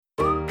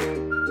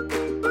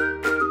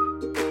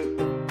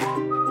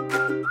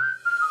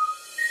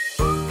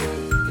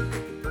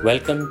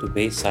Welcome to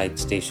Bayside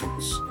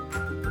Stations,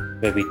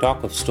 where we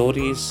talk of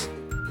stories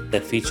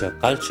that feature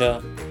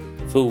culture,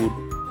 food,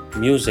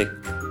 music,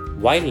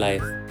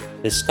 wildlife,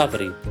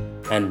 discovery,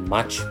 and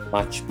much,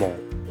 much more.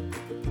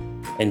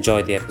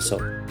 Enjoy the episode.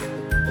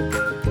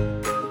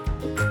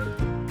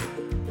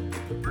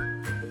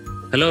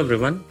 Hello,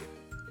 everyone.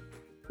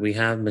 We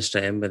have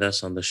Mr. M with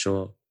us on the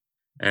show,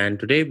 and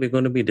today we're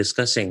going to be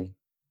discussing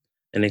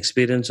an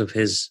experience of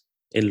his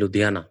in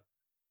Ludhiana.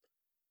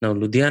 Now,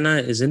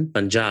 Ludhiana is in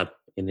Punjab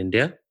in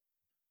India.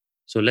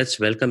 So let's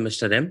welcome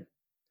Mr. M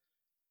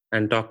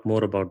and talk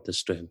more about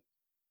this to him.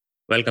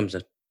 Welcome,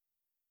 sir.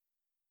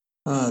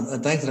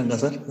 Thanks, Ranga,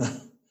 sir.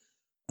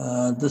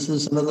 This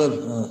is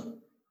another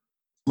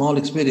small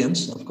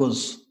experience. Of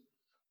course,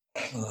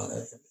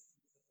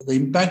 the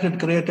impact it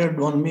created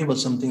on me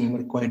was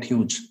something quite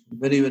huge.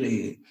 Very,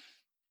 very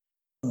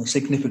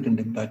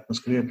significant impact was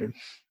created.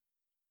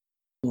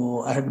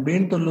 So I had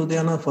been to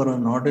Ludhiana for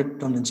an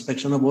audit and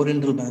inspection of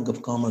Oriental Bank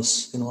of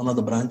Commerce in one of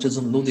the branches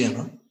in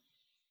Ludhiana.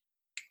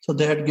 So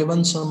they had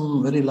given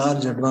some very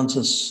large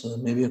advances,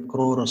 maybe 1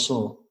 crore or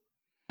so.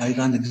 I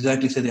can't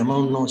exactly say the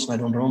amount now, so I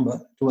don't remember,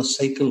 to a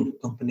cycle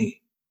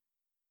company.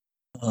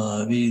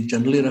 We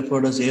generally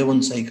referred as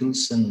A1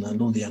 Cycles in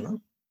Ludhiana.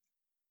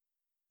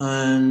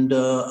 And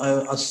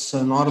as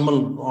a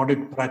normal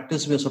audit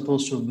practice, we are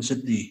supposed to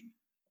visit the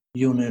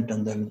unit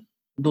and then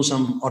do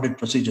some audit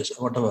procedures,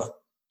 whatever.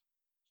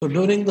 So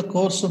during the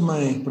course of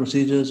my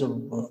procedures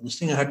of this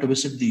thing, I had to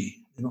visit the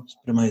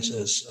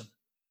premises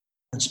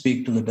and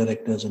speak to the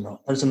directors and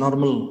all. That's a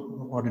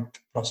normal audit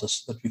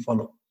process that we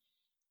follow.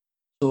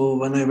 So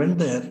when I went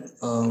there,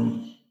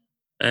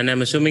 and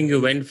I'm assuming you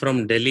went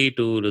from Delhi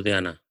to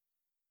Ludhiana.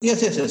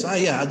 Yes.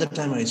 At that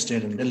time I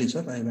stayed in Delhi,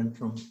 sir. I went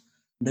from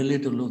Delhi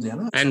to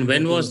Ludhiana. And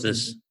when was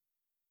this?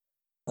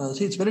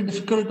 See, it's very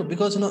difficult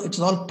because it's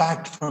all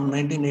packed from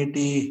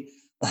 1980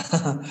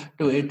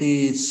 to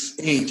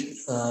 88.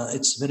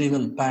 It's very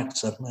well packed,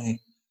 sir. My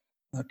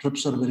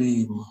trips are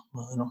very,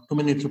 too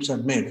many trips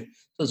I've made.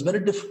 So it's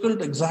very difficult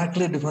to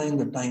exactly define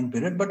the time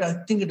period, but I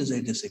think it is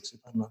 86, if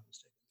I'm not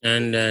mistaken.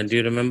 And do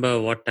you remember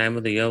what time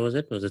of the year was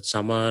it? Was it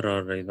summer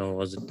or,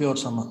 was it? Pure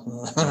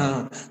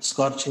summer,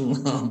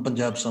 scorching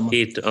Punjab summer.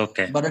 Heat,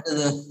 okay. But it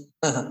is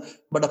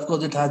but of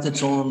course it has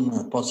its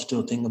own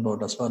positive thing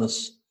about as far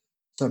as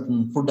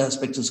certain food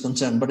aspects is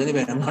concerned. But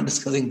anyway, I'm not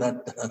discussing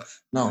that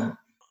now.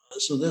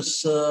 So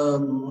this,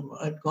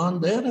 I'd gone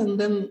there and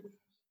then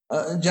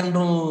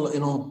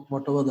general,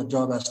 whatever the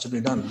job has to be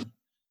done.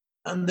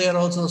 And they're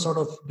also sort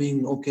of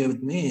being okay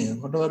with me.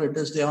 Whatever it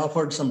is, they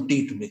offered some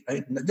tea to me,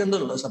 right?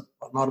 General, as a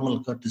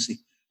normal courtesy.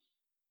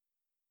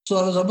 So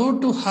I was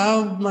about to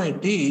have my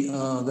tea.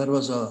 There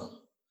was a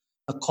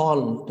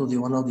call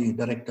to one of the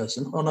directors,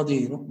 one of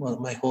the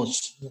my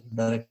host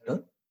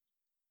director.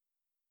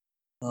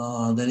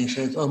 Then he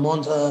says, "Oh,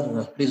 Mohan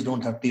sir, please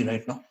don't have tea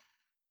right now."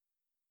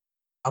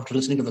 After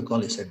listening to the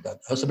call, he said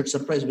that. I was a bit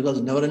surprised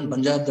because never in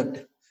Punjab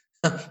that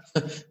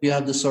we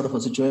have this sort of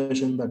a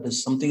situation that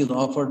is something is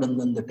offered and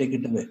then they take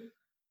it away.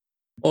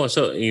 Oh,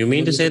 so you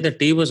mean to say the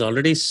tea was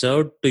already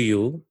served to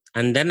you,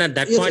 and then at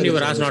that point you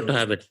were asked not to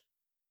have it?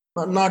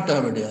 Not to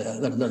have it, yeah.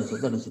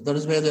 That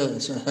is where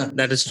the...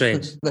 that is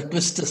strange. The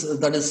twist is,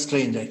 that is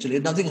strange, actually.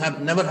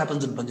 Never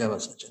happens in Punjab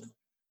as such.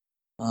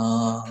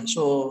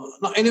 So,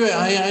 anyway,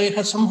 I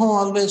have somehow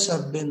always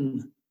have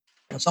been...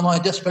 Somehow I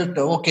just felt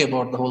okay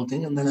about the whole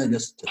thing, and then I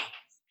just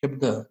kept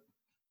the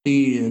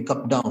tea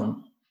cup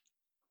down.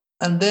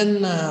 And then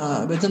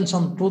within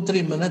some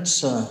 2-3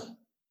 minutes,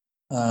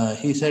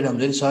 he said, "I'm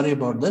very sorry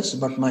about this,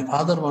 but my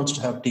father wants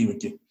to have tea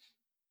with you."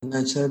 And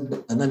I said,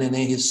 and then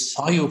he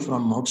saw you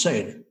from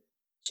outside.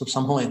 So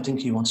somehow I think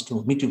he wants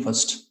to meet you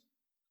first.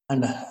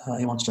 And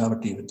he wants to have a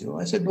tea with you.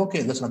 I said,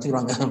 "Okay, there's nothing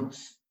wrong.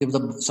 If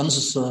the son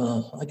is,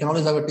 I can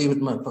always have a tea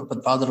with my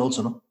father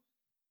also, no?"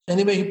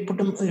 Anyway, he put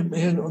him,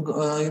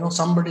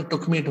 somebody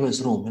took me to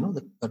his room,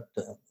 that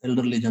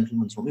elderly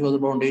gentleman's room. He was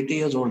around 80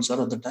 years old, sir,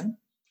 at the time.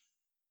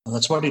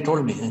 That's what he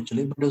told me,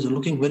 actually. But he was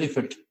looking very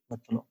fit,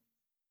 that fellow.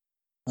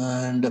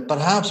 And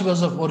perhaps he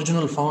was the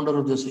original founder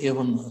of this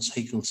A1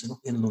 Cycles,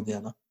 in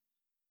Ludhiana.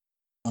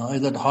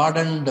 That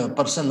hardened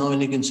person,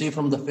 when you can see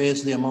from the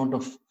face the amount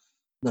of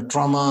the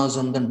traumas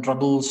and then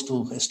troubles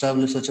to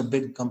establish such a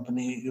big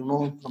company,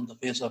 from the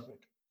face of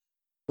it.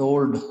 The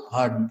old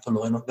hard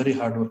fellow, very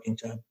hardworking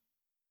chap.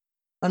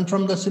 And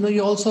from this, he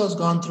also has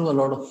gone through a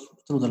lot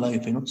through the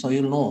life, so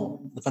you'll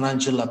know the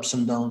financial ups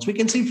and downs. We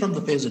can see from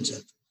the face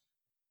itself.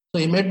 So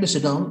he made me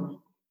sit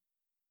down.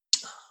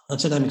 I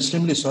said, "I'm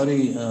extremely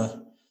sorry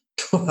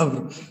to have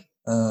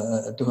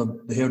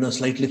behaved in a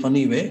slightly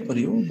funny way for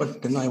you,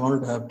 but I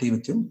wanted to have tea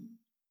with you.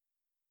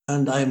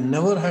 And I've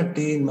never had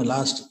tea in my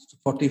last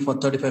 40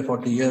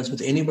 years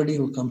with anybody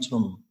who comes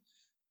from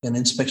an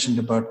inspection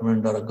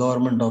department or a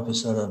government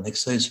officer or an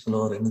excise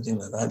floor or anything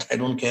like that. I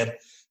don't care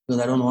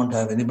because I don't want to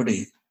have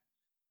anybody.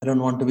 I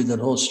don't want to be the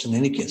host in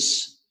any case.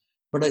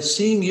 But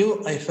seeing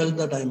you, I felt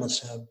that I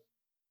must have."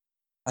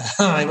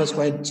 I was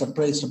quite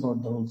surprised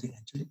about the whole thing,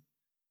 actually.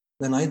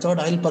 Then I thought,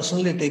 "I'll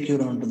personally take you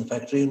around to the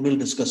factory and we'll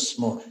discuss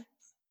more."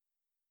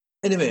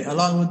 Anyway,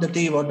 along with the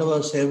tea,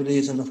 whatever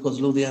savories and of course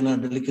Ludhiana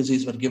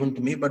delicacies were given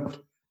to me,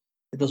 but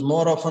it was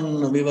more often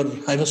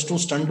I was too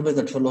stunned by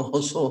that fellow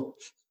also.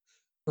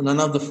 None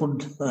of the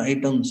food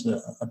items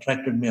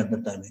attracted me at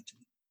that time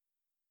actually.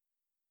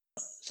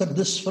 Sir,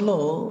 this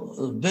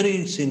fellow,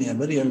 very senior,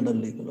 very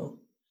elderly fellow,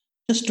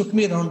 just took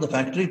me around the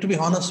factory. To be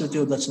honest with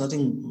you, that's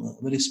nothing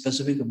very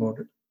specific about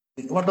it.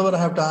 Whatever I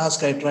have to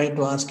ask, I tried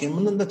to ask him,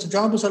 and then that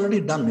job is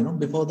already done.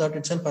 Before that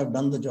itself, I've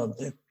done the job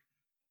there.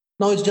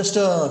 Now it's just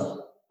a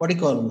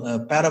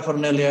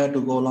paraphernalia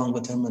to go along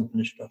with him and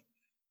finish it off.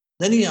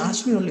 Then he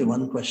asked me only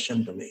one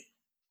question to me.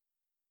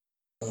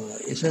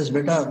 He says,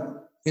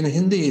 "Beta," in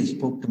Hindi he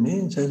spoke to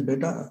me. He says,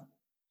 "Beta,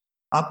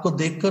 आपको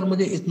देखकर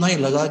मुझे इतना ही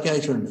लगा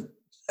कि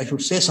I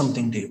should say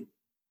something to you.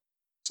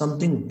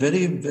 Something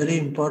very, very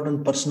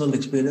important personal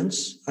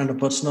experience and a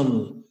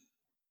personal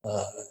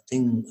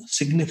thing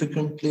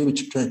significantly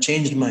which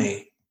changed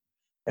my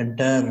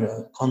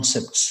entire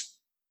concepts."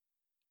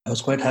 I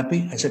was quite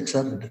happy. I said,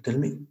 "Sir, tell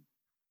me."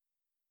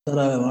 "Sir,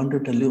 I want to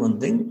tell you one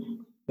thing.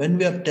 When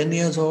we are 10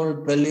 years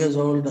old, 12 years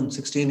old, and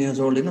 16 years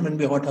old, when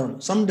we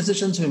some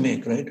decisions we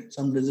make, right?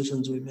 Some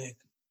decisions we make.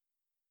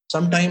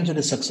 Sometimes it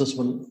is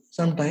successful.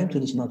 Sometimes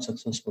it is not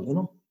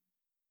successful,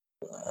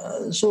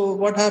 So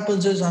what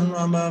happens is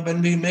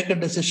when we make a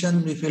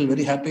decision, we feel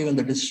very happy when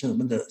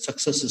the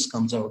successes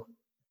comes out.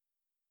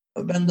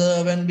 When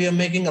we are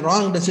making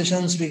wrong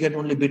decisions, we get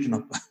only beaten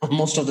up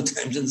most of the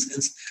times. In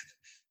sense,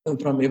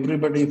 from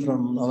everybody,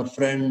 from our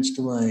friends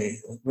to my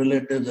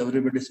relatives,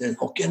 everybody says,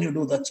 "How can you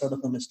do that sort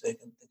of a mistake?"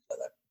 and things like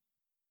that.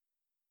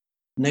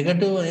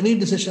 Negative, any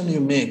decision you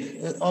make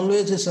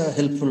always is a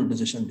helpful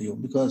decision to you,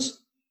 because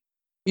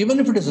even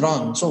if it is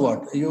wrong, so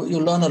what? You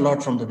learn a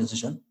lot from the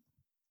decision.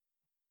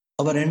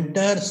 Our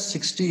entire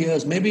 60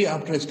 years, maybe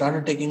after I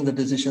started taking the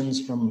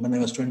decisions from when I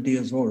was 20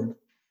 years old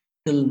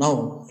till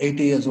now,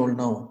 80 years old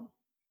now,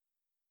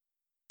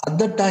 at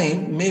that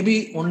time, maybe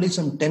only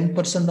some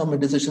 10% of my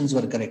decisions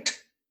were correct.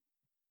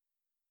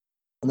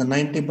 And the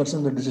 90%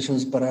 of the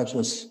decisions perhaps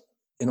was,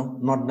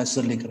 not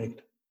necessarily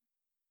correct.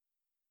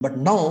 But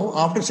now,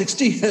 after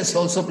 60 years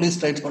also, please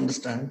try to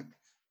understand,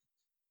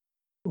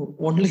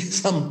 only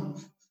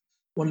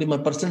my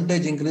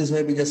percentage increase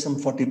may be just some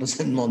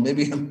 40% more.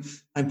 Maybe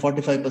I'm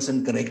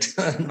 45% correct,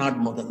 not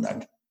more than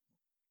that.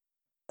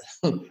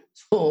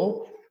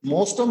 So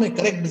most of my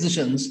correct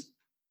decisions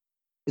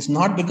is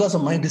not because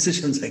of my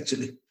decisions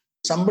actually.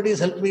 Somebody has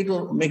helped me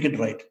to make it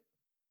right.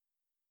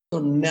 So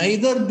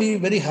neither be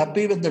very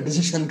happy with the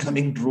decision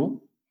coming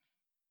true,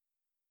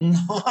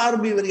 nor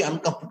be very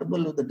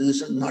uncomfortable with the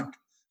decision not.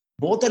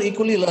 Both are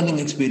equally learning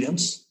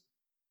experience.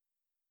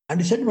 And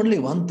he said only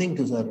one thing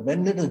to sir,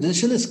 when the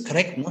decision is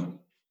correct,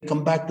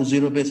 come back to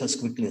zero base as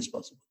quickly as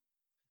possible.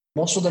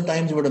 Most of the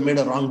times you would have made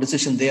a wrong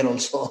decision there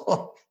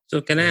also.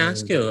 So can I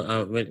ask you,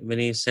 when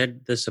he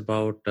said this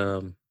about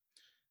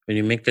when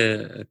you make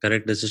a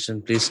correct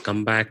decision, please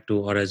come back to,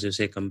 or as you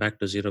say, come back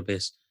to zero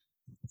base.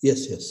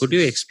 Yes. Could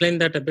you explain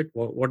that a bit?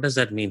 What does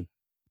that mean?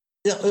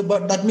 Yeah,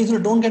 but that means you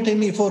don't get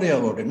any euphoria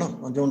about it. No,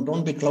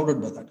 don't be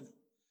clouded by that.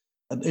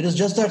 It is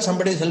just that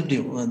somebody has helped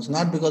you. It's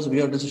not because of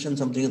your decision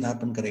something has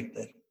happened correct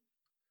there.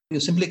 You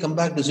simply come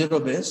back to zero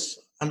base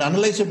and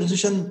analyze your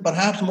decision.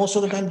 Perhaps most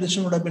of the time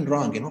decision would have been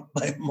wrong,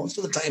 by most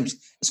of the times.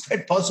 It's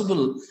quite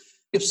possible.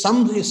 If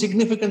some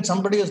significant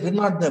somebody was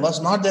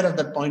not there at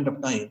that point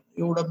of time,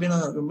 you would have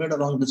you made a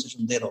wrong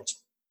decision there also.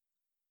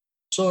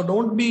 So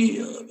don't be,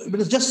 it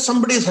is just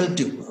somebody has helped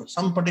you.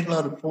 Some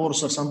particular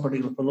force or some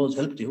particular fellow has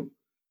helped you.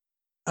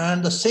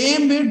 And the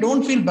same way,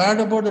 don't feel bad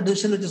about the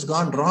decision which has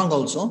gone wrong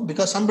also,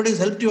 because somebody has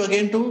helped you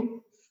again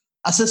to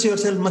assess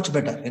yourself much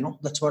better.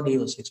 That's what he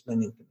was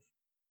explaining to me.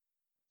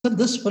 So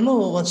this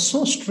fellow was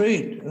so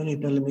straight when he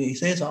told me. He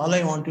says, "All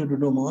I want you to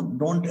do, man,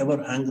 don't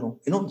ever hang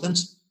around.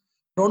 Since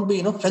don't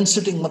be, fence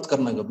sitting mat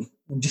karna kabhi.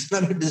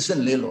 जितना भी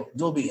decision ले लो,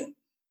 जो भी है.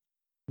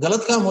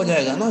 गलत काम हो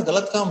जाएगा ना,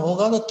 गलत काम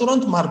होगा तो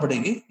तुरंत मार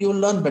पड़ेगी. You will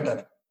learn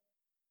better.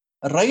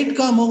 Right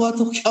काम होगा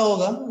तो क्या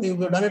होगा? If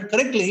you've done it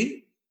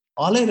correctly,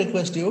 all I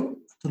request you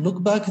to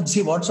look back and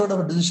see what sort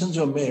of decisions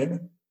you have made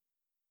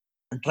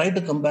and try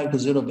to come back to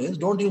zero base.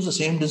 Don't use the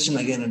same decision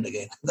again and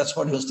again." That's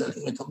what he was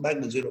telling me. Come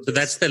back to zero base. So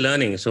that's the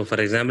learning. So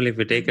for example, if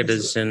you take a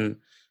decision,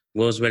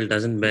 goes well,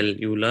 doesn't well,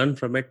 you learn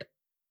from it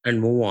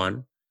and move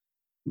on.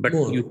 But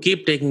you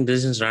keep taking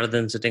decisions rather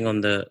than sitting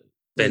on the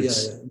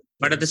fence. Yeah.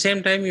 But at the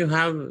same time, you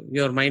have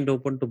your mind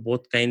open to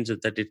both kinds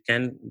of that. It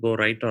can go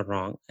right or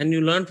wrong. And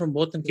you learn from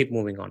both and keep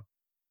moving on.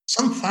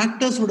 Some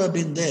factors would have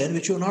been there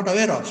which you're not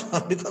aware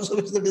of, because of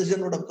which the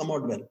decision would have come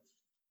out well.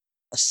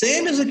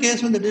 Same is the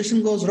case when the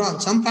decision goes wrong.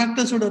 Some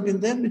factors would have been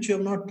there which you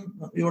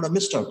would have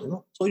missed out.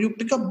 So you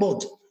pick up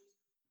both.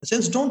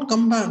 Since don't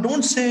come back,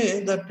 don't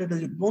say that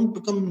it won't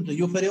become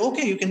euphoria.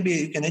 Okay, you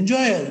can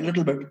enjoy a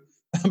little bit,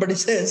 but he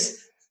says,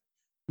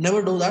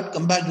 never do that.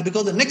 Come back,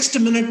 because the next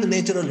minute the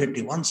nature will hit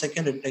you. 1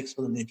 second it takes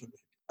for the nature to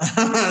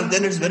hit.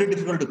 Then it's very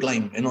difficult to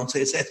climb. So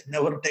he says,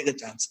 never take a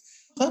chance.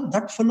 So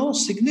that fellow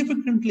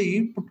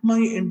significantly put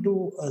me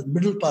into a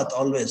middle path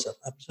always.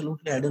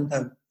 Absolutely, I didn't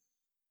have.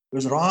 It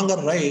was wrong or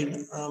right.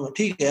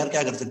 ठीक है यार,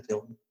 क्या कर सकते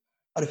हो?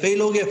 अरे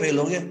fail हो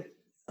गया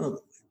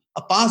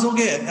अब पास हो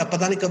गए, अब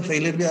पता नहीं कब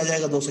फेलियर भी आ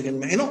जाएगा 2 सेकंड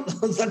में,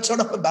 that sort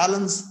of a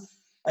balance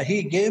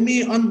he gave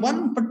me on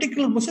one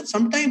particular.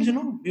 Sometimes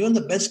even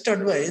the best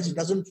advice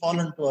doesn't fall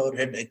into our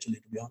head, actually,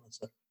 to be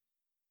honest, sir.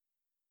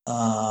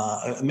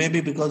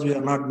 Maybe because we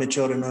are not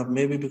mature enough,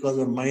 maybe because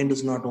our mind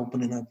is not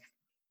open enough,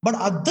 but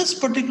at this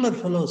particular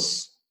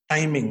fellow's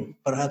timing,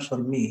 perhaps for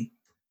me,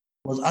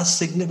 was as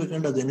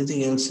significant as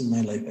anything else in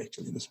my life,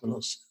 actually. This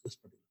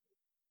particular.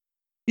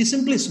 He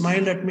simply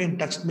smiled at me and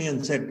touched me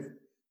and said,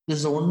 "This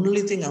is the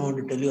only thing I want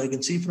to tell you. I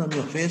can see from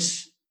your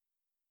face,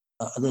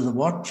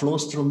 what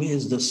flows through me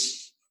is this.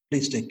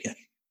 Please take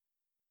care."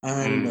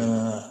 And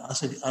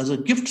as a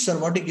gift, sir,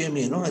 what he gave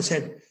me, I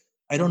said,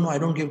 "I don't know, I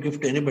don't give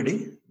gift to anybody,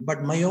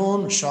 but my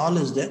own shawl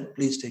is there.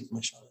 Please take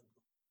my shawl."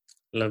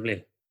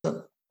 Lovely.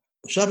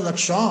 Sir, that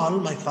shawl,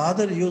 my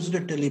father used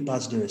it till he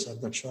passed away, sir,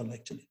 that shawl,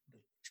 actually.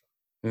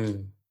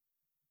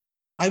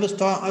 I was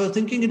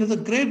thinking it is a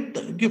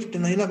great gift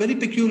in a very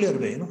peculiar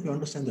way, you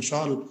understand, the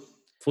shawl.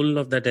 Full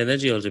of that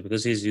energy also,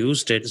 because he's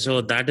used it.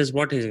 So that is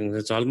what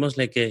it's almost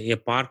like a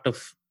part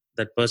of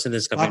that person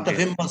is coming. Part of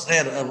him was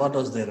there, what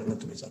was there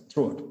with me, sir,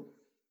 through it.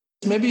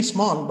 It may be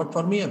small, but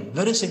for me, a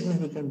very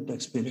significant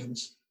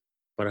experience.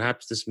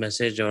 Perhaps this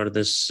message or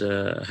this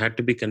had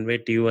to be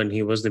conveyed to you, and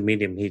he was the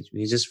medium.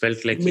 He just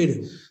felt like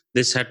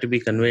this had to be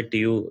conveyed to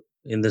you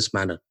in this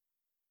manner.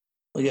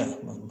 Yeah.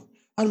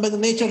 And by the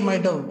nature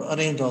might have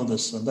arranged all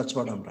this. That's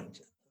what I'm trying to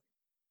say.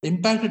 The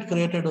impact it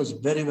created was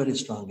very, very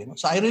strong.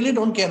 So I really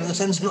don't care, in the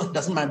sense, it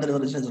doesn't matter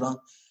if it is wrong.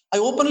 I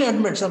openly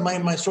admit, sir,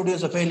 my studio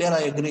is a failure.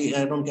 I agree.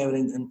 I don't care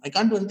anything. I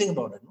can't do anything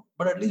about it.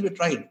 But at least we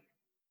tried.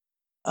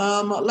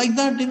 Like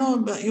that,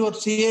 your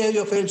CA,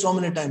 you failed so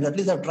many times. At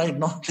least I've tried.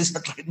 No, at least I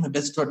tried my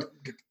best to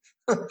attempt it.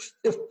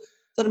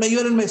 Sir,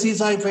 even in my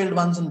CSA, I failed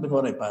once and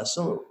before I passed.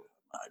 So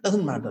it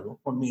doesn't matter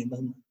for me. It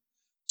doesn't matter.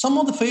 Some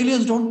of the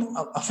failures don't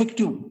affect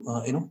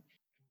you,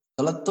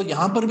 गलत तो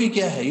यहाँ पर भी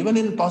क्या है, even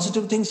in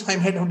positive things I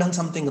might have done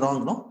something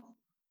wrong, no?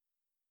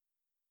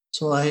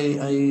 So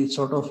I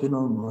sort of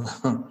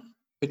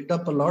picked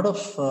up a lot of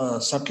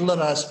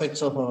subtler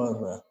aspects of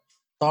our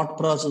thought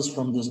process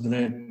from this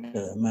great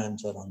man,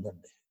 sir, on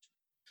that day.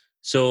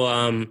 So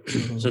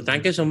so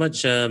thank you so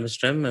much,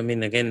 Mr. M. I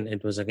mean, again,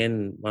 it was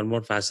one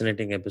more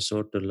fascinating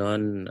episode to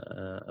learn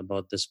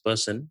about this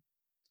person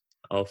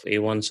of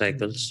A1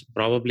 Cycles.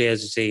 Probably,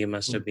 as you say, he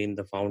must have been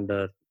the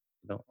founder,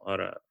 or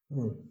a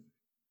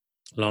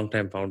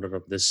long-time founder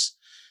of this.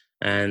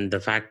 And the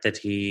fact that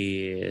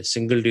he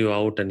singled you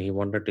out and he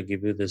wanted to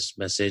give you this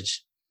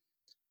message,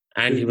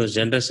 and he was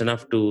generous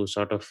enough to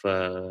sort of,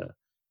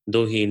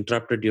 though he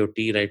interrupted your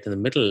tea right in the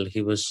middle,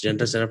 he was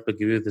generous enough to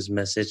give you this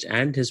message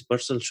and his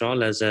personal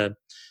shawl as a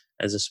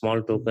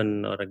small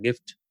token or a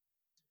gift.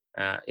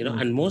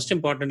 And most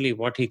importantly,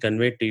 what he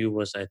conveyed to you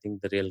was, I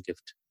think, the real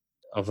gift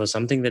of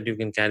something that you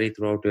can carry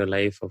throughout your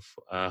life, of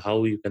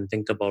how you can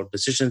think about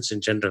decisions in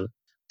general.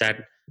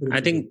 That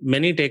I think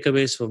many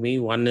takeaways for me.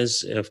 One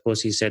is, of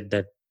course, he said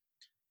that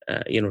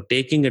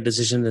taking a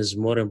decision is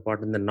more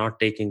important than not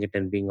taking it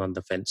and being on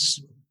the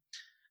fence.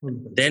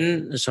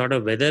 Then, sort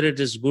of, whether it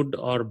is good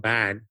or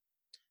bad,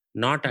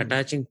 not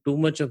attaching too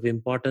much of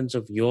importance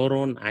of your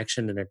own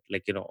action in it.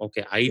 Like,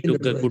 okay, I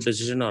took a good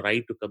decision or I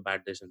took a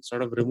bad decision.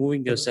 Sort of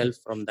removing yourself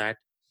from that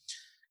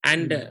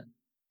and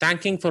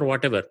thanking for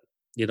whatever.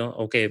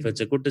 Okay, if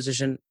it's a good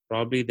decision,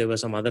 probably there were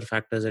some other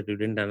factors that you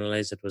didn't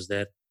analyze that was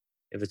there.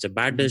 If it's a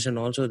bad decision,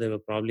 also there were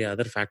probably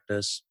other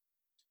factors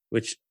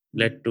which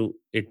led to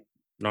it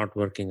not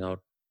working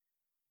out.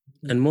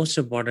 And most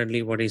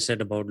importantly, what he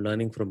said about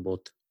learning from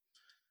both.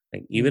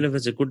 Like, even if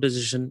it's a good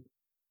decision,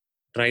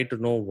 try to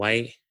know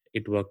why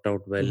it worked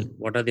out well.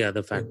 What are the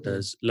other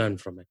factors? Learn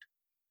from it.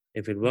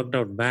 If it worked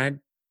out bad,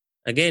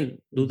 again,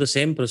 do the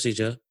same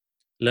procedure,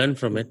 learn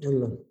from it,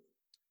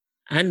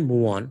 and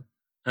move on.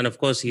 And of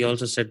course, he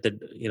also said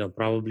that,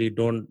 probably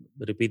don't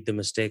repeat the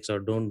mistakes or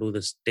don't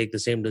take the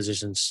same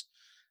decisions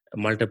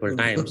multiple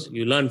times.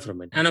 You learn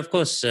from it. And of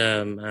course,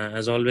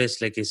 as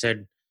always, like he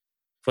said,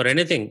 for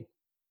anything,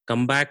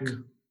 come back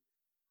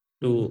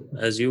to,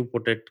 as you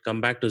put it,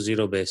 come back to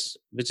zero base,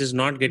 which is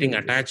not getting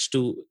attached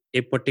to a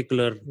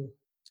particular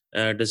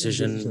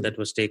decision that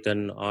was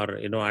taken, or,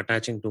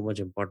 attaching too much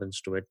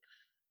importance to it,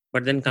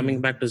 but then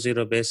coming back to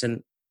zero base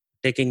and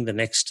taking the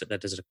next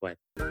that is required.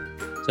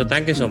 So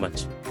thank you so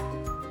much.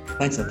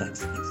 Thanks, sir.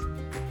 Thanks.